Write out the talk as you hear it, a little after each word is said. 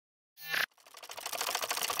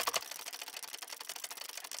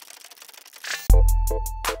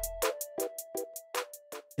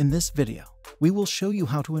In this video, we will show you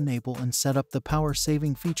how to enable and set up the power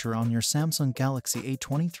saving feature on your Samsung Galaxy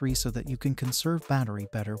A23 so that you can conserve battery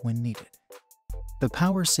better when needed. The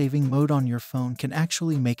power saving mode on your phone can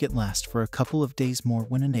actually make it last for a couple of days more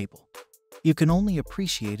when enabled. You can only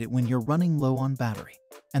appreciate it when you're running low on battery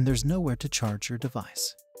and there's nowhere to charge your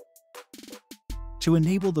device. To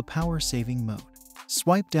enable the power saving mode,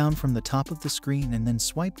 swipe down from the top of the screen and then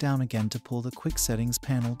swipe down again to pull the quick settings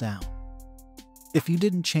panel down. If you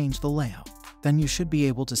didn't change the layout, then you should be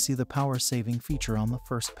able to see the power saving feature on the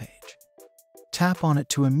first page. Tap on it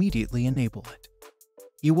to immediately enable it.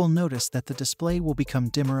 You will notice that the display will become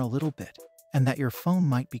dimmer a little bit and that your phone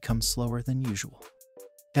might become slower than usual.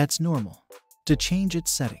 That's normal. To change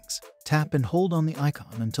its settings, tap and hold on the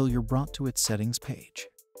icon until you're brought to its settings page.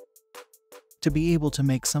 To be able to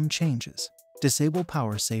make some changes, disable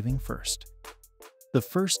power saving first. The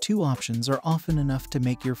first two options are often enough to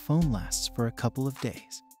make your phone last for a couple of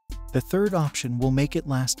days. The third option will make it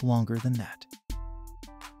last longer than that.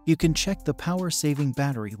 You can check the power saving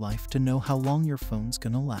battery life to know how long your phone's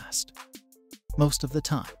gonna last. Most of the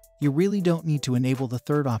time, you really don't need to enable the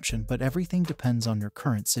third option, but everything depends on your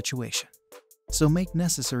current situation. So make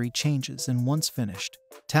necessary changes, and once finished,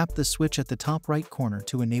 tap the switch at the top right corner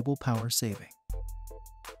to enable power saving.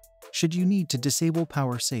 Should you need to disable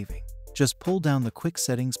power saving, just pull down the quick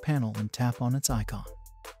settings panel and tap on its icon.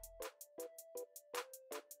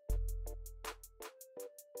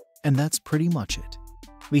 And that's pretty much it.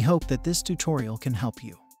 We hope that this tutorial can help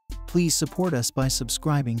you. Please support us by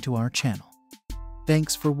subscribing to our channel.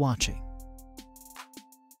 Thanks for watching.